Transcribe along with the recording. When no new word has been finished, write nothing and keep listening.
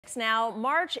politics now.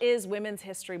 March is Women's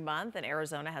History Month, and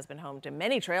Arizona has been home to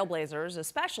many trailblazers,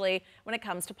 especially when it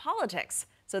comes to politics.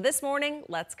 So this morning,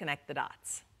 let's connect the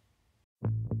dots.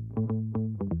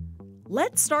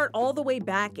 Let's start all the way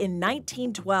back in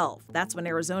 1912. That's when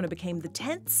Arizona became the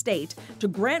 10th state to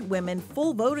grant women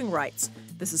full voting rights.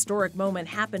 This historic moment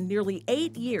happened nearly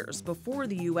 8 years before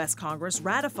the U.S. Congress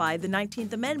ratified the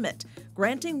 19th Amendment,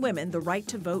 granting women the right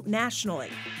to vote nationally.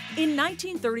 In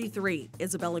 1933,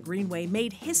 Isabella Greenway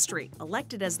made history,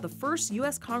 elected as the first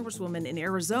U.S. Congresswoman in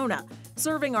Arizona,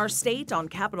 serving our state on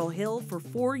Capitol Hill for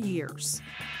 4 years.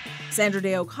 Sandra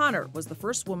Day O'Connor was the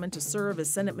first woman to serve as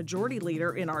Senate Majority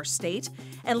Leader in our state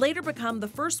and later become the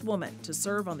first woman to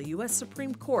serve on the U.S.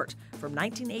 Supreme Court from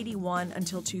 1981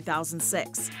 until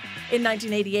 2006. In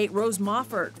 1988, Rose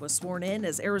Mofford was sworn in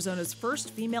as Arizona's first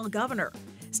female governor.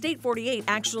 State 48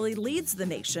 actually leads the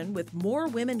nation with more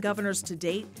women governors to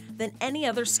date than any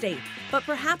other state. But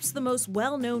perhaps the most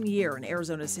well-known year in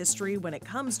Arizona's history when it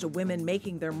comes to women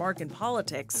making their mark in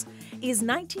politics is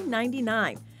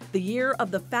 1999. The year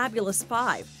of the Fabulous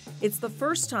Five. It's the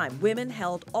first time women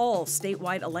held all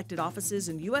statewide elected offices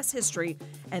in U.S. history,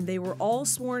 and they were all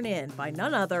sworn in by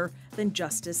none other than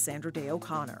Justice Sandra Day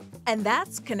O'Connor. And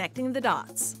that's connecting the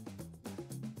dots.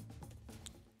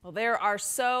 Well, there are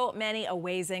so many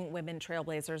amazing women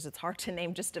trailblazers, it's hard to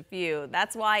name just a few.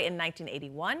 That's why in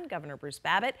 1981, Governor Bruce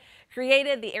Babbitt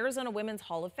created the Arizona Women's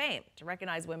Hall of Fame to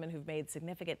recognize women who've made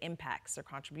significant impacts or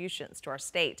contributions to our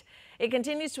state. It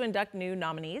continues to induct new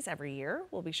nominees every year.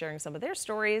 We'll be sharing some of their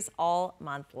stories all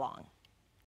month long.